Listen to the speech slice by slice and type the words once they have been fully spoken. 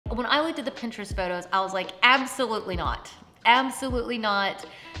when I looked at the Pinterest photos, I was like, absolutely not. Absolutely not.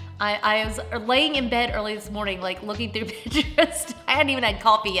 I was laying in bed early this morning, like looking through Pinterest. I hadn't even had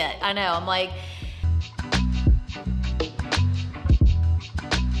coffee yet. I know, I'm like,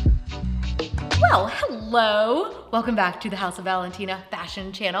 well, hello. Welcome back to the House of Valentina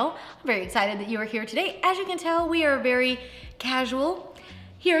fashion channel. I'm very excited that you are here today. As you can tell, we are very casual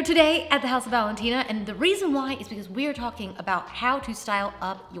here today at the House of Valentina, and the reason why is because we are talking about how to style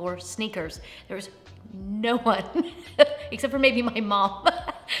up your sneakers. There's no one, except for maybe my mom,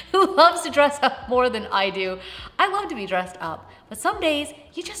 who loves to dress up more than I do. I love to be dressed up, but some days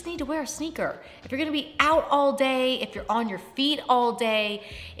you just need to wear a sneaker. If you're gonna be out all day, if you're on your feet all day,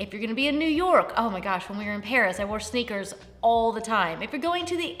 if you're gonna be in New York, oh my gosh, when we were in Paris, I wore sneakers all the time. If you're going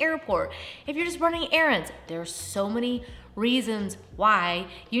to the airport, if you're just running errands, there's so many reasons why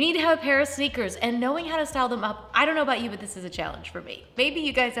you need to have a pair of sneakers, and knowing how to style them up, I don't know about you, but this is a challenge for me. Maybe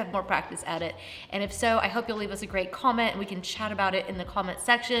you guys have more practice at it, and if so, I hope you'll leave us a great comment and we can chat about it in the comment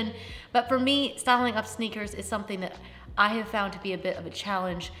section. But for me, styling up sneakers is something that I have found to be a bit of a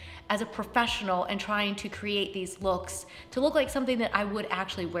challenge as a professional, and trying to create these looks to look like something that I would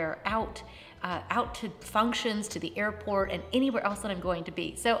actually wear out to functions, to the airport, and anywhere else that I'm going to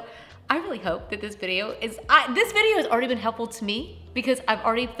be. So I really hope that this video has already been helpful to me, because I've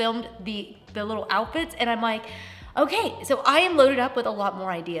already filmed the little outfits, and I'm like, okay, so I am loaded up with a lot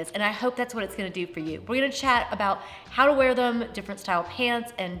more ideas, and I hope that's what it's gonna do for you. We're gonna chat about how to wear them, different style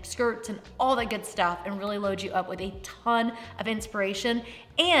pants and skirts and all that good stuff, and really load you up with a ton of inspiration.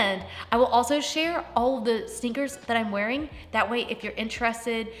 And I will also share all of the sneakers that I'm wearing. That way, if you're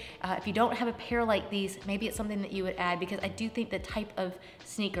interested, if you don't have a pair like these, maybe it's something that you would add, because I do think the type of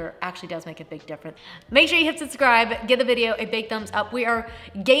sneaker actually does make a big difference. Make sure you hit subscribe, give the video a big thumbs up. We are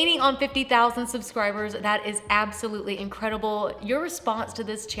gaining on 50,000 subscribers. That is absolutely incredible. Your response to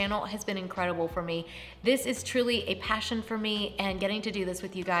this channel has been incredible for me. This is truly a passion for me, and getting to do this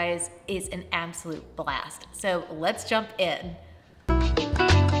with you guys is an absolute blast. So let's jump in.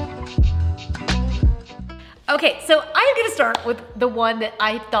 Okay, so I'm gonna start with the one that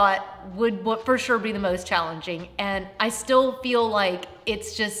I thought would for sure be the most challenging, and I still feel like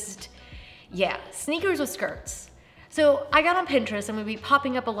it's just, yeah, sneakers with skirts. So I got on Pinterest, I'm gonna be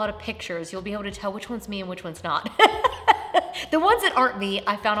popping up a lot of pictures. You'll be able to tell which one's me and which one's not. The ones that aren't me,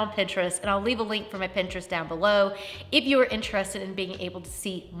 I found on Pinterest, and I'll leave a link for my Pinterest down below if you are interested in being able to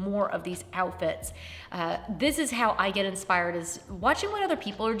see more of these outfits. This is how I get inspired, is watching what other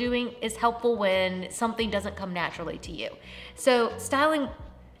people are doing is helpful when something doesn't come naturally to you. So styling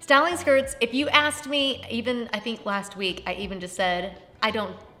skirts, if you asked me, even I think last week, I even just said,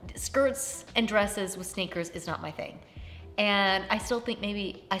 skirts and dresses with sneakers is not my thing. And I still think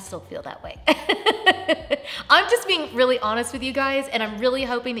maybe I still feel that way. I'm just being really honest with you guys, and I'm really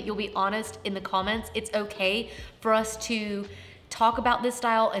hoping that you'll be honest in the comments. It's okay for us to talk about this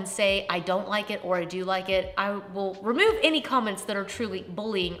style and say I don't like it or I do like it. I will remove any comments that are truly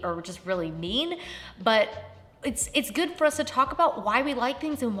bullying or just really mean, but it's good for us to talk about why we like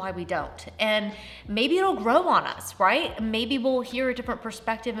things and why we don't. And maybe it'll grow on us, right? Maybe we'll hear a different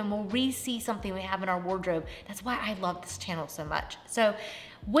perspective and we'll re-see something we have in our wardrobe. That's why I love this channel so much. So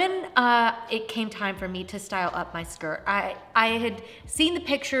when it came time for me to style up my skirt, I had seen the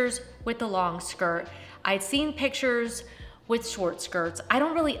pictures with the long skirt. I'd seen pictures with short skirts. I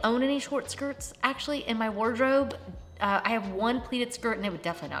don't really own any short skirts actually in my wardrobe. I have one pleated skirt, and it would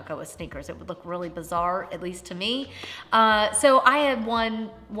definitely not go with sneakers. It would look really bizarre, at least to me. So I had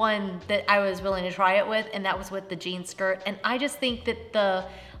one that I was willing to try it with, and that was with the jean skirt. And I just think that the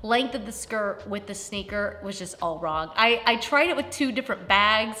length of the skirt with the sneaker was just all wrong. I tried it with two different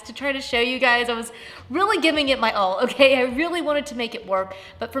bags to try to show you guys. I was really giving it my all, okay? I really wanted to make it work.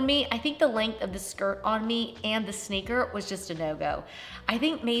 But for me, I think the length of the skirt on me and the sneaker was just a no-go. I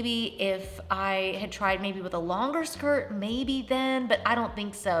think maybe if I had tried maybe with a longer skirt, maybe then, but I don't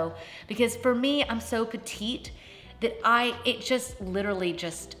think so. Because for me, I'm so petite that I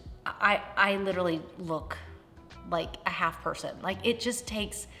literally look like a half person. Like, it just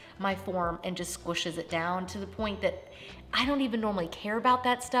takes my form and just squishes it down to the point that I don't even normally care about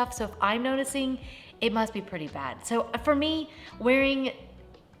that stuff. So if I'm noticing, it must be pretty bad. So for me, wearing,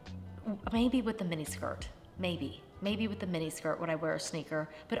 maybe with the mini skirt, maybe with the mini skirt would I wear a sneaker.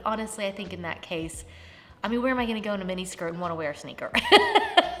 But honestly, I think in that case, I mean, where am I gonna go in a mini skirt and wanna wear a sneaker?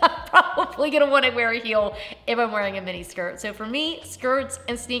 I'm probably gonna wanna wear a heel if I'm wearing a mini skirt. So for me, skirts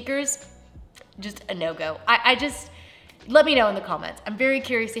and sneakers, just a no-go. I just, let me know in the comments. I'm very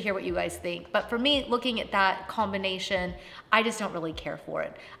curious to hear what you guys think. But for me, looking at that combination, I just don't really care for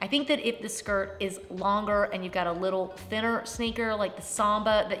it. I think that if the skirt is longer and you've got a little thinner sneaker like the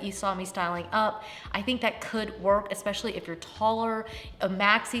Samba that you saw me styling up, I think that could work, especially if you're taller, a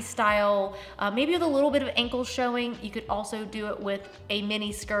maxi style, maybe with a little bit of ankle showing. You could also do it with a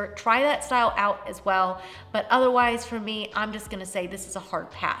mini skirt. Try that style out as well. But otherwise for me, I'm just gonna say this is a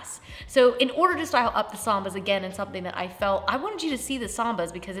hard pass. So in order to style up the Sambas again, and something that I felt, I wanted you to see the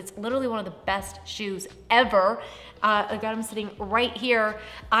Sambas because it's literally one of the best shoes ever. I got them sitting right here.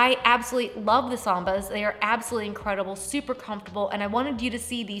 I absolutely love the Sambas. They are absolutely incredible, super comfortable, and I wanted you to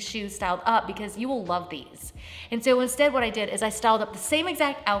see these shoes styled up because you will love these. And so instead what I did is I styled up the same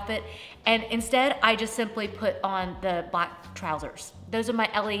exact outfit, and instead I just simply put on the black trousers. Those are my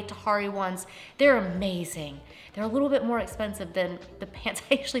LA Tahari ones. They're amazing. They're a little bit more expensive than the pants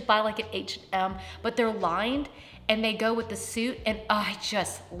I actually buy like at H&M, but they're lined and they go with the suit, and I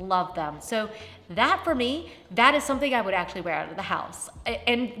just love them. So that for me, that is something I would actually wear out of the house.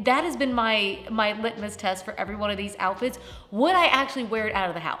 And that has been my litmus test for every one of these outfits. Would I actually wear it out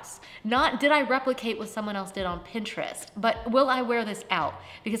of the house? Not did I replicate what someone else did on Pinterest, but will I wear this out?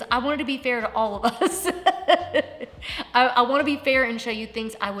 Because I wanted to be fair to all of us. I want to be fair and show you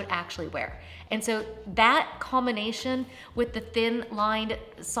things I would actually wear. And so that combination with the thin lined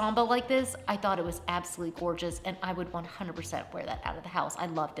Samba like this, I thought it was absolutely gorgeous, and I would 100% wear that out of the house. I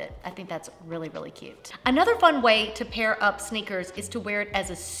loved it. I think that's really, really cute. Another fun way to pair up sneakers is to wear it as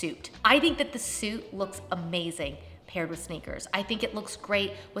a suit. I think that the suit looks amazing paired with sneakers. I think it looks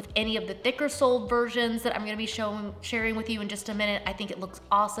great with any of the thicker soled versions that I'm gonna be sharing with you in just a minute. I think it looks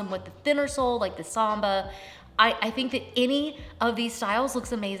awesome with the thinner sole like the Samba. I think that any of these styles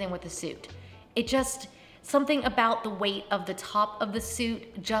looks amazing with the suit. It just, something about the weight of the top of the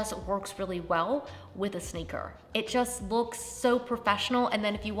suit just works really well with a sneaker. It just looks so professional, and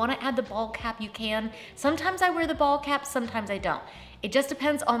then if you wanna add the ball cap, you can. Sometimes I wear the ball cap, sometimes I don't. It just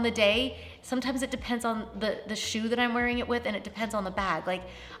depends on the day. Sometimes it depends on the shoe that I'm wearing it with, and it depends on the bag. Like,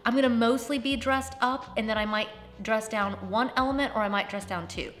 I'm gonna mostly be dressed up, and then I might dress down one element, or I might dress down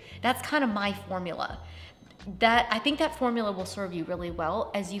two. That's kind of my formula. I think that formula will serve you really well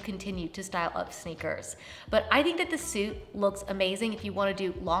as you continue to style up sneakers. But I think that the suit looks amazing if you want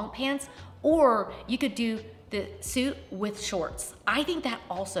to do long pants, or you could do the suit with shorts. I think that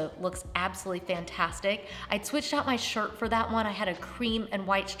also looks absolutely fantastic. I'd switched out my shirt for that one. I had a cream and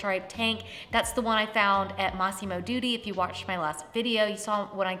white striped tank. That's the one I found at Massimo Dutti. If you watched my last video, you saw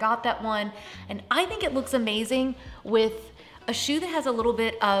when I got that one. And I think it looks amazing with a shoe that has a little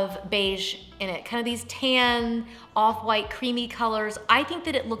bit of beige in it, kind of these tan, off-white, creamy colors. I think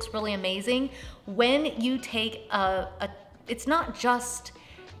that it looks really amazing when you take it's not just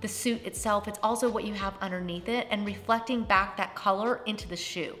the suit itself, it's also what you have underneath it and reflecting back that color into the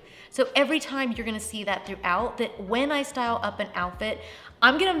shoe. So every time you're gonna see that throughout, that when I style up an outfit,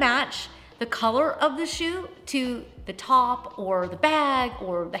 I'm gonna match the color of the shoe to the top or the bag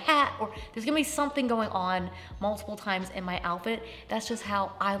or the hat, or there's gonna be something going on multiple times in my outfit. That's just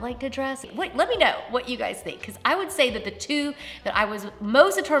how I like to dress. Wait, let me know what you guys think, because I would say that the two that I was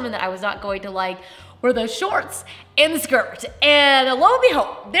most determined that I was not going to like were the shorts and the skirt. And lo and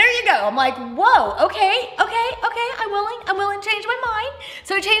behold, there you go. I'm like, whoa, okay, I'm willing to change my mind.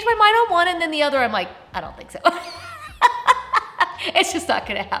 So I changed my mind on one, and then the other, I'm like, I don't think so. It's just not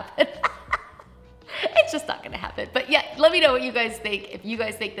gonna happen. It's just not gonna happen. But yeah, let me know what you guys think. If you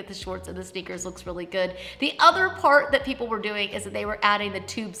guys think that the shorts and the sneakers looks really good. The other part that people were doing is that they were adding the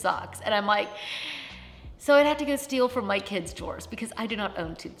tube socks. And I'm like, so I'd have to go steal from my kids' drawers because I do not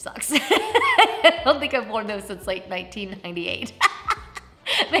own tube socks. I don't think I've worn those since like 1998.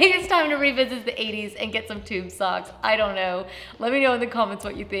 Maybe it's time to revisit the 80s and get some tube socks. I don't know. Let me know in the comments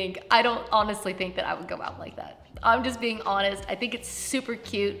what you think. I don't honestly think that I would go out like that. I'm just being honest. I think it's super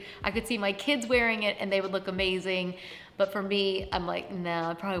cute. I could see my kids wearing it and they would look amazing. But for me, I'm like, no,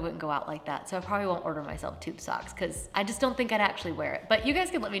 I probably wouldn't go out like that. So I probably won't order myself tube socks because I just don't think I'd actually wear it. But you guys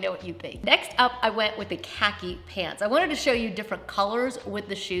can let me know what you think. Next up, I went with the khaki pants. I wanted to show you different colors with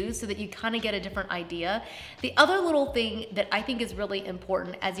the shoes so that you kind of get a different idea. The other little thing that I think is really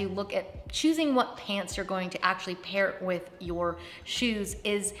important as you look at choosing what pants you're going to actually pair with your shoes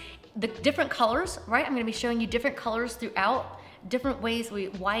is the different colors, right? I'm gonna be showing you different colors throughout, different ways,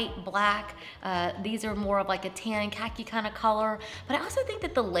 white, black. These are more of like a tan, khaki kind of color. But I also think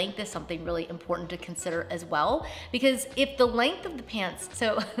that the length is something really important to consider as well, because if the length of the pants,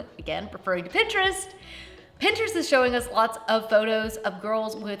 so again, referring to Pinterest, Pinterest is showing us lots of photos of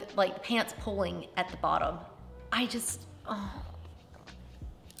girls with like pants pulling at the bottom.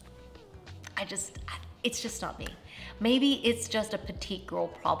 it's just not me. Maybe it's just a petite girl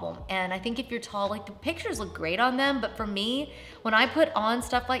problem. And I think if you're tall, like the pictures look great on them, but for me, when I put on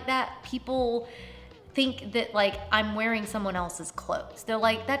stuff like that, people think that like I'm wearing someone else's clothes. They're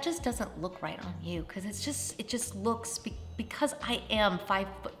like, that just doesn't look right on you, because it just looks, because I am 5'1".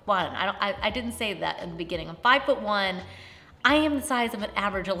 I didn't say that in the beginning. I'm 5'1". I am the size of an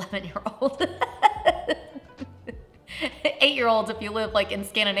average 11-year-old. 8-year-olds if you live like in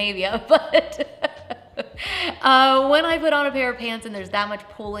Scandinavia, but when I put on a pair of pants and there's that much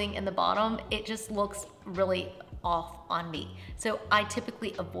pulling in the bottom, it just looks really off on me. So I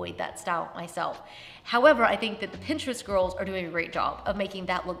typically avoid that style myself. However, I think that the Pinterest girls are doing a great job of making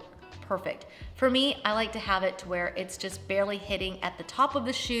that look perfect. For me, I like to have it to where it's just barely hitting at the top of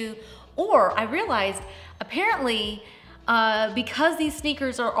the shoe, or I realized apparently because these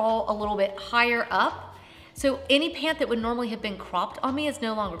sneakers are all a little bit higher up, so any pant that would normally have been cropped on me is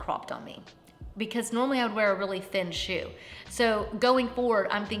no longer cropped on me, because normally I would wear a really thin shoe. So going forward,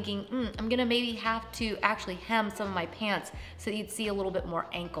 I'm thinking, I'm gonna maybe have to actually hem some of my pants so you'd see a little bit more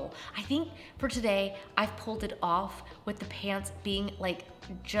ankle. I think for today, I've pulled it off with the pants being like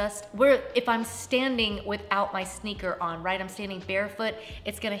just where, if I'm standing without my sneaker on, right? I'm standing barefoot,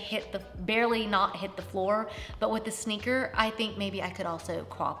 it's gonna barely not hit the floor. But with the sneaker, I think maybe I could also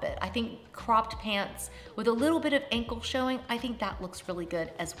crop it. I think cropped pants with a little bit of ankle showing, I think that looks really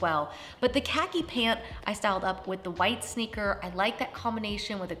good as well. But the khaki pant, I styled up with the white sneaker. I like that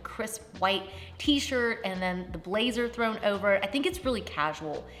combination with a crisp white t-shirt and then the blazer thrown over it. I think it's really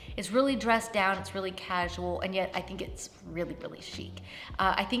casual. It's really dressed down, it's really casual, and yet I think it's really, really chic.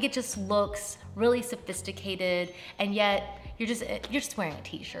 I think it just looks really sophisticated, and yet you're just wearing a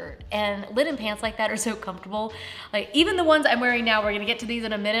t-shirt. And linen pants like that are so comfortable. Like even the ones I'm wearing now, we're gonna get to these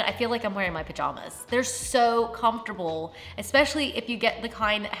in a minute, I feel like I'm wearing my pajamas. They're so comfortable, especially if you get the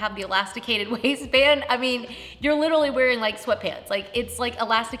kind that have the elasticated waistband. I mean, you're literally wearing like sweatpants. Like it's like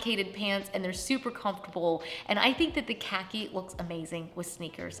elasticated pants, and they're super comfortable. And I think that the khaki looks amazing with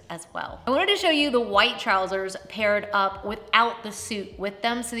sneakers as well. I wanted to show you the white trousers paired up without the suit with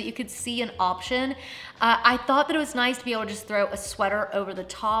them so that you could see an option. I thought that it was nice to be able to just throw a sweater over the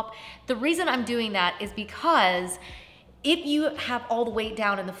top. The reason I'm doing that is because if you have all the weight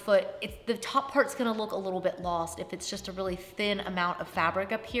down in the foot, the top part's gonna look a little bit lost if it's just a really thin amount of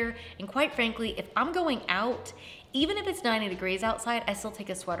fabric up here. And quite frankly, if I'm going out, even if it's 90 degrees outside, I still take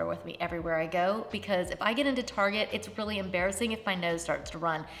a sweater with me everywhere I go, because if I get into Target, it's really embarrassing if my nose starts to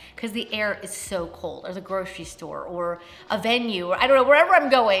run, because the air is so cold, or the grocery store, or a venue, or I don't know, wherever I'm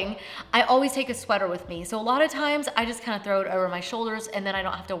going, I always take a sweater with me. So a lot of times I just kind of throw it over my shoulders and then I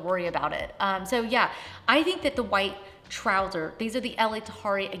don't have to worry about it. So yeah, I think that the white trouser, these are the LA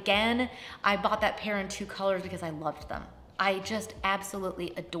Tahari again. I bought that pair in 2 colors because I loved them. I just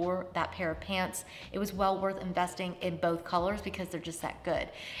absolutely adore that pair of pants. It was well worth investing in both colors because they're just that good.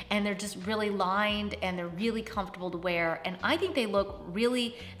 And they're just really lined and they're really comfortable to wear. And I think they look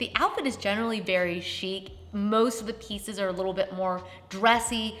really, the outfit is generally very chic. Most of the pieces are a little bit more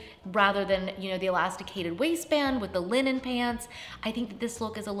dressy rather than, you know, the elasticated waistband with the linen pants. I think that this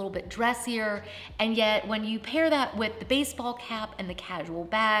look is a little bit dressier, and yet when you pair that with the baseball cap and the casual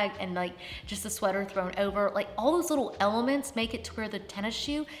bag and like just the sweater thrown over, like all those little elements make it to where the tennis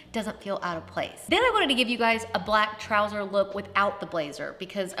shoe doesn't feel out of place. Then I wanted to give you guys a black trouser look without the blazer,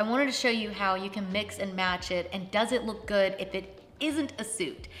 because I wanted to show you how you can mix and match it, and does it look good if it isn't a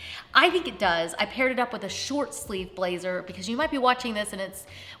suit? I think it does. I paired it up with a short sleeve blazer because you might be watching this and it's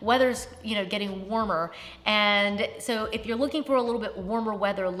weather's, you know, getting warmer. And so if you're looking for a little bit warmer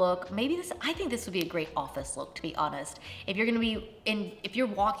weather look, maybe this, I think this would be a great office look, to be honest. If you're gonna be if you're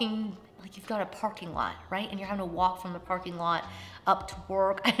walking, like you've got a parking lot, right? And you're having to walk from the parking lot up to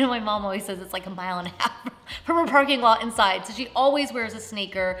work. I know my mom always says it's like 1.5 miles from a parking lot inside. So she always wears a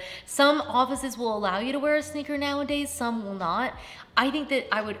sneaker. Some offices will allow you to wear a sneaker nowadays, some will not. I think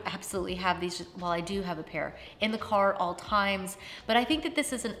that I would absolutely have these, well, I do have a pair in the car at all times, but I think that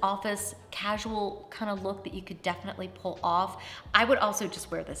this is an office casual kind of look that you could definitely pull off. I would also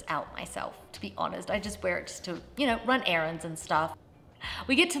just wear this out myself, to be honest. I just wear it just to, you know, run errands and stuff.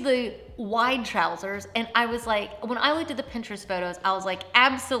 We get to the wide trousers, and I was like, when I looked at the Pinterest photos, I was like,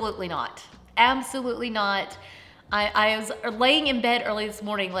 absolutely not. Absolutely not. I was laying in bed early this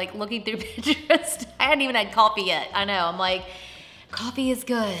morning, like looking through Pinterest. I hadn't even had coffee yet. I know, I'm like, coffee is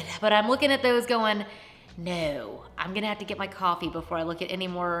good. But I'm looking at those going, no, I'm gonna have to get my coffee before I look at any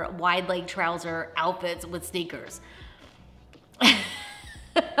more wide leg trouser outfits with sneakers.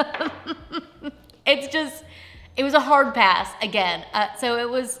 It's just, it was a hard pass again. So it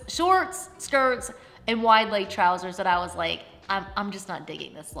was shorts, skirts, and wide leg trousers that I was like, I'm just not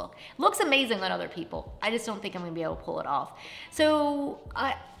digging this look. Looks amazing on other people. I just don't think I'm gonna be able to pull it off. So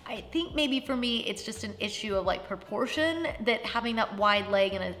I think maybe for me, it's just an issue of like proportion, that having that wide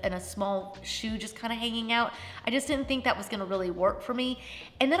leg and a small shoe just kind of hanging out, I just didn't think that was gonna really work for me.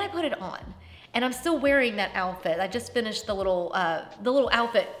 And then I put it on. And I'm still wearing that outfit. I just finished the little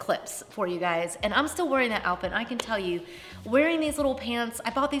outfit clips for you guys, and I'm still wearing that outfit. And I can tell you, wearing these little pants,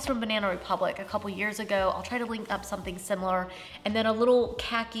 I bought these from Banana Republic a couple years ago. I'll try to link up something similar. And then a little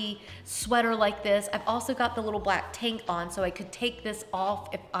khaki sweater like this. I've also got the little black tank on, so I could take this off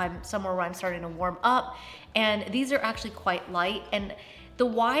if I'm somewhere where I'm starting to warm up. And these are actually quite light. And the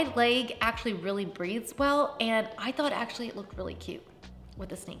wide leg actually really breathes well, and I thought actually it looked really cute with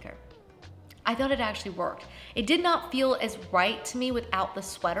the sneaker. I thought it actually worked. It did not feel as right to me without the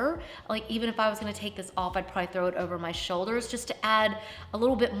sweater. Like even if I was gonna take this off, I'd probably throw it over my shoulders just to add a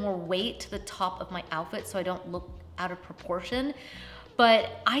little bit more weight to the top of my outfit so I don't look out of proportion.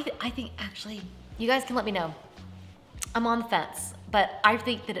 But I think actually, you guys can let me know. I'm on the fence, but I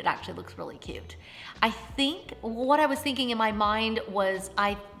think that it actually looks really cute. I think what I was thinking in my mind was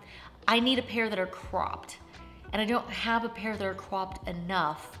I need a pair that are cropped. And I don't have a pair that are cropped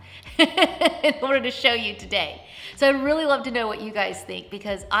enough in order to show you today. So I'd really love to know what you guys think,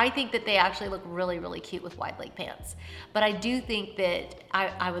 because I think that they actually look really, really cute with wide leg pants. But I do think that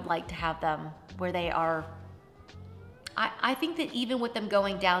I would like to have them where they are, I think that even with them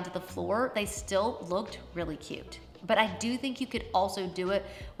going down to the floor, they still looked really cute. But I do think you could also do it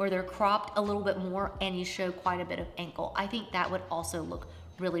where they're cropped a little bit more and you show quite a bit of ankle. I think that would also look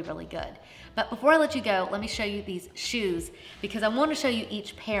really, really good. But before I let you go, let me show you these shoes, because I want to show you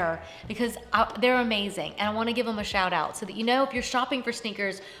each pair because they're amazing, and I want to give them a shout out so that you know if you're shopping for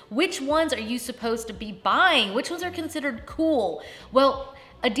sneakers, which ones are you supposed to be buying? Which ones are considered cool? Well,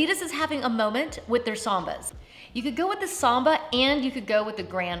 Adidas is having a moment with their Sambas. You could go with the Samba and you could go with the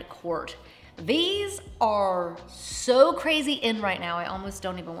Grand Court. These are so crazy in right now, I almost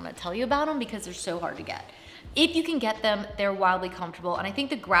don't even want to tell you about them because they're so hard to get. If you can get them, they're wildly comfortable, and I think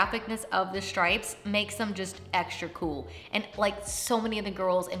the graphicness of the stripes makes them just extra cool. And like so many of the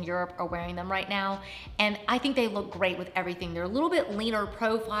girls in Europe are wearing them right now, and I think they look great with everything. They're a little bit leaner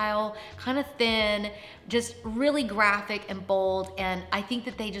profile, kind of thin, just really graphic and bold, and I think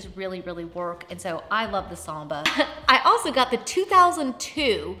that they just really, really work, and so I love the Samba. I also got the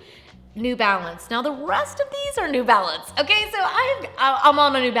 2002 New Balance. Now the rest of these are New Balance. Okay, so I'm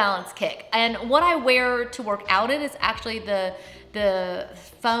on a New Balance kick, and what I wear to work out in is actually the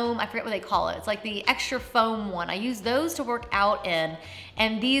foam, I forget what they call it. It's like the extra foam one. I use those to work out in,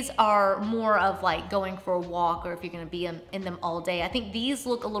 and these are more of like going for a walk or if you're gonna be in them all day. I think these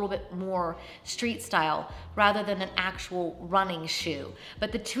look a little bit more street style rather than an actual running shoe.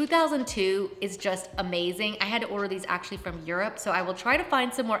 But the 2002 is just amazing. I had to order these actually from Europe, so I will try to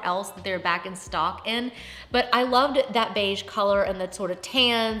find somewhere else that they're back in stock in. But I loved that beige color and the sort of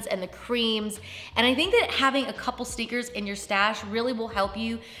tans and the creams. And I think that having a couple sneakers in your stash really will help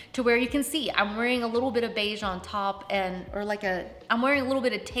you to where you can see I'm wearing a little bit of beige on top I'm wearing a little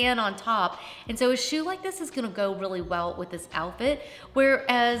bit of tan on top. And so a shoe like this is gonna go really well with this outfit.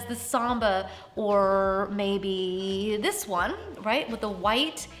 Whereas the Samba or maybe this one, right, with the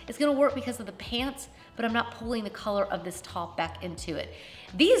white, is gonna work because of the pants, but I'm not pulling the color of this top back into it.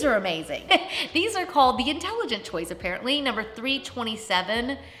 These are amazing. These are called the Intelligent Choice, apparently, number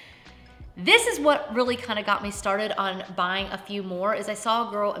 327. This is what really kind of got me started on buying a few more, is I saw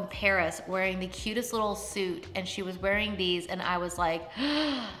a girl in Paris wearing the cutest little suit, and she was wearing these, and I was like,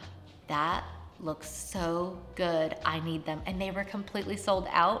 that looks so good, I need them. And they were completely sold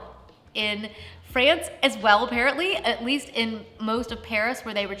out in France as well, apparently, at least in most of Paris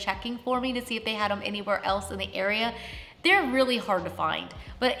where they were checking for me to see if they had them anywhere else in the area. They're really hard to find,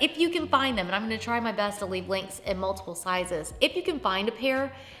 but if you can find them, and I'm gonna try my best to leave links in multiple sizes, if you can find a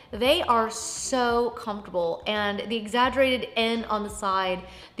pair, they are so comfortable, and the exaggerated N on the side,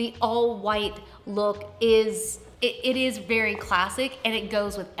 the all white look it is very classic, and it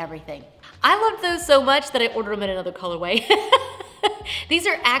goes with everything. I loved those so much that I ordered them in another colorway. These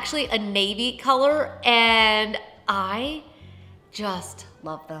are actually a navy color, and I just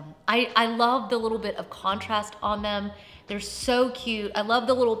love them. I love the little bit of contrast on them. They're so cute. I love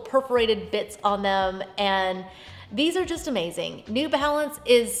the little perforated bits on them, and these are just amazing. New Balance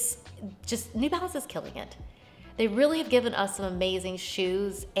is killing it. They really have given us some amazing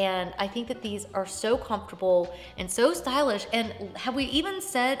shoes, and I think that these are so comfortable and so stylish. And have we even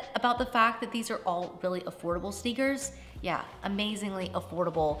said about the fact that these are all really affordable sneakers? Yeah, amazingly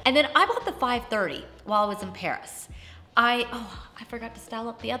affordable. And then I bought the 530 while I was in Paris. I forgot to style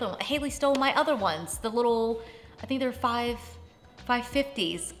up the other one. Haley stole my other ones, the little, I think they're 5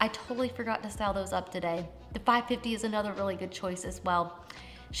 550s. I totally forgot to style those up today. The 550 is another really good choice as well.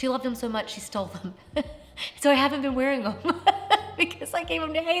 She loved them so much, she stole them. So I haven't been wearing them because I gave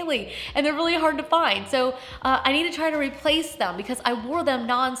them to Haley and they're really hard to find. So I need to try to replace them because I wore them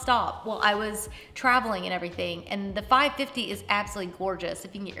nonstop while I was traveling and everything. And the 550 is absolutely gorgeous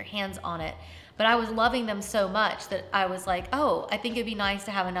if you can get your hands on it. But I was loving them so much that I was like, oh, I think it'd be nice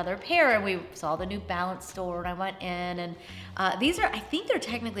to have another pair. And we saw the New Balance store and I went in and these are, I think they're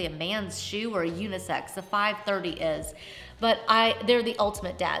technically a man's shoe or a unisex. The 530 is, but they're the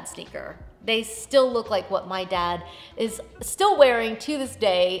ultimate dad sneaker. They still look like what my dad is still wearing to this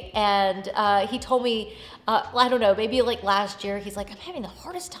day. And he told me, I don't know, maybe like last year, he's like, I'm having the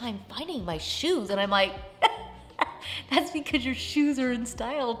hardest time finding my shoes. And I'm like, that's because your shoes are in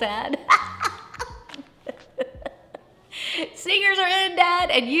style, Dad. Sneakers are in,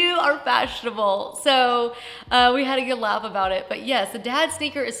 Dad, and you are fashionable. So we had a good laugh about it. But yes, the dad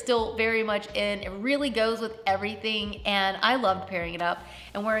sneaker is still very much in. It really goes with everything, and I loved pairing it up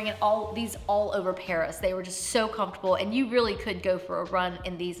and wearing it all over Paris. They were just so comfortable, and you really could go for a run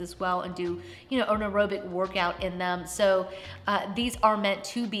in these as well and do, you know, an aerobic workout in them. So these are meant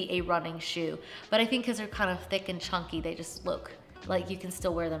to be a running shoe, but I think because they're kind of thick and chunky, they just look like you can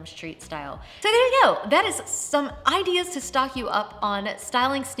still wear them street style. So there you go. That is some ideas to stock you up on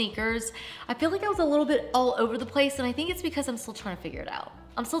styling sneakers. I feel like I was a little bit all over the place, and I think it's because I'm still trying to figure it out.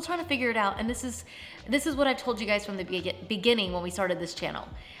 I'm still trying to figure it out, and this is what I've told you guys from the beginning when we started this channel.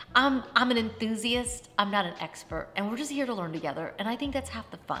 I'm an enthusiast, I'm not an expert, and we're just here to learn together, and I think that's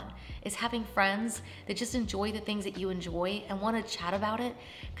half the fun, is having friends that just enjoy the things that you enjoy and want to chat about it.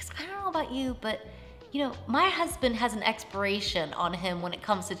 Because I don't know about you, but you know, my husband has an expiration on him when it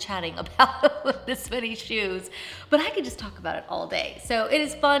comes to chatting about this many shoes, but I could just talk about it all day. So it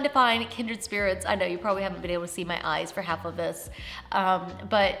is fun to find kindred spirits. I know you probably haven't been able to see my eyes for half of this,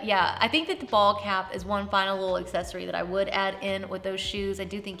 but yeah, I think that the ball cap is one final little accessory that I would add in with those shoes. I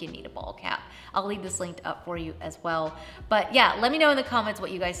do think you need a ball cap. I'll leave this linked up for you as well. But yeah, let me know in the comments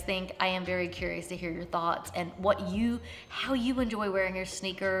what you guys think. I am very curious to hear your thoughts and how you enjoy wearing your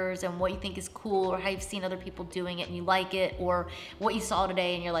sneakers and what you think is cool, or how you've seen other people doing it and you like it, or what you saw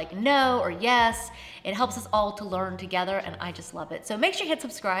today and you're like no or yes. It helps us all to learn together, and I just love it. So make sure you hit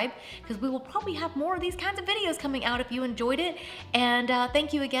subscribe, because we will probably have more of these kinds of videos coming out if you enjoyed it. And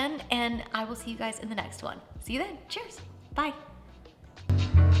thank you again, and I will see you guys in the next one. See you then. Cheers. Bye.